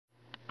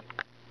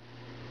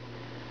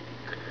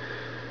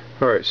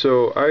Alright,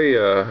 so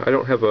I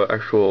don't have an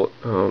actual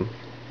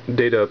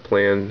data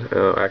plan,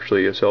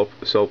 actually a cell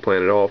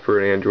plan at all for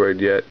an Android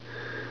yet.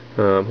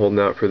 I'm holding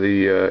out for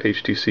the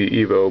HTC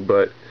Evo,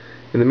 but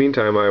in the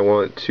meantime I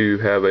want to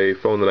have a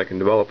phone that I can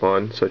develop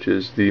on, such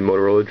as the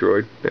Motorola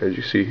Droid, as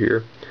you see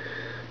here.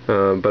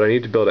 But I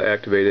need to be able to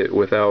activate it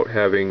without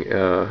having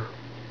an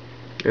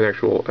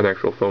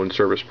actual phone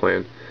service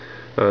plan.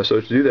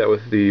 So to do that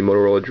with the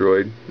Motorola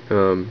Droid,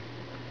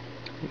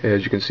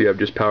 as you can see, I've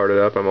just powered it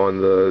up. I'm on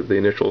the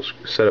initial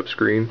setup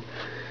screen,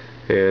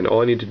 and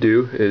all I need to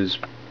do is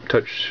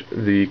touch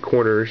the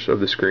corners of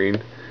the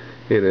screen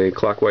in a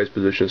clockwise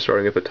position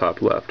starting at the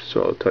top left.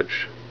 So I'll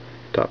touch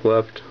top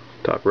left,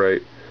 top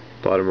right,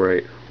 bottom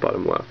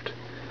left.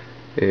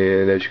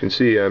 And as you can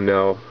see, I'm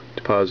now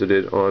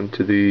deposited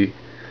onto the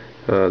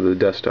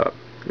desktop.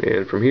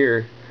 And from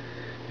here,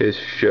 it's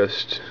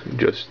just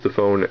the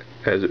phone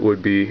as it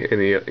would be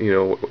any,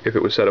 if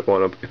it was set up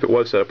on a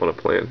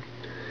plan.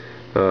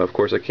 Of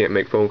course, I can't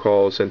make phone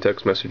calls, send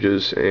text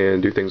messages,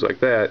 and do things like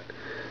that.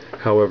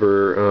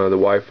 However, the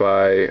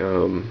Wi-Fi,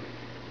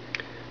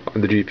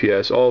 the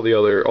GPS, all the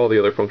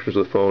other functions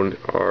of the phone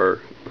are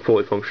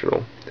fully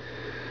functional.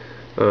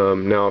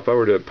 Now, if I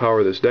were to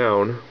power this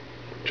down,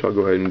 which I'll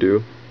go ahead and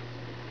do,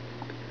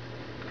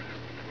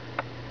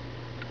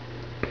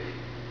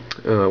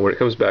 when it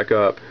comes back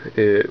up,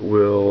 it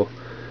will.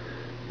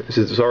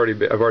 Since I've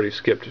already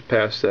skipped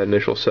past that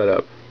initial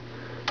setup.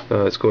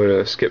 It's going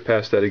to skip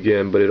past that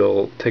again, but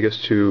it'll take us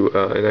to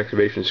an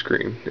activation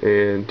screen,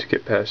 and to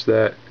get past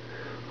that,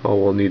 all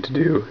we'll need to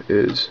do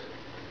is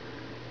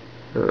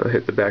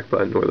hit the back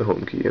button or the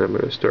home key. And I'm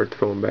going to start the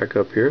phone back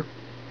up here.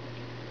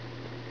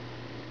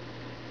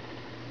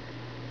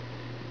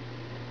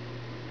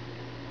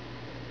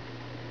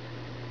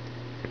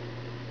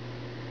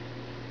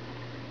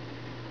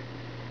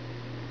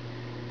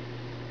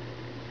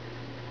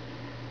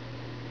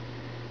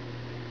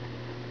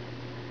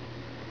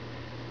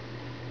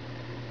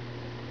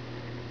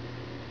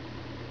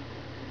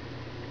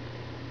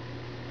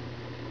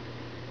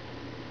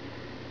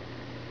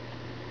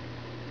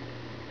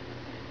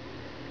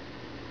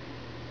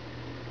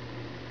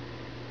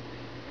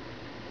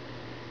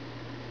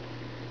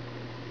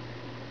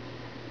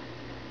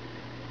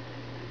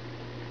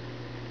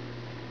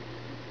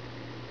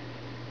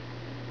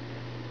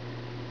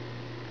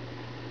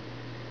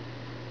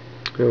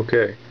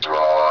 Okay,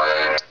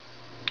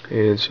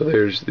 and so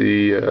there's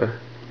the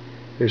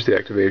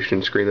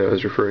activation screen that I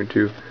was referring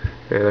to,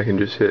 and I can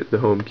just hit the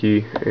home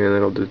key, and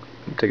that'll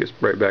take us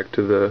right back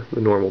to the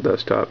normal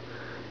desktop.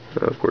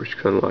 Of course, you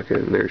can unlock it,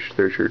 and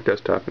there's your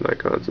desktop and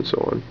icons and so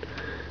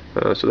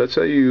on. So that's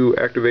how you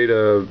activate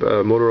a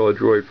Motorola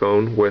Droid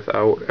phone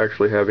without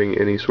actually having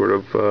any sort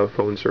of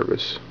phone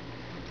service.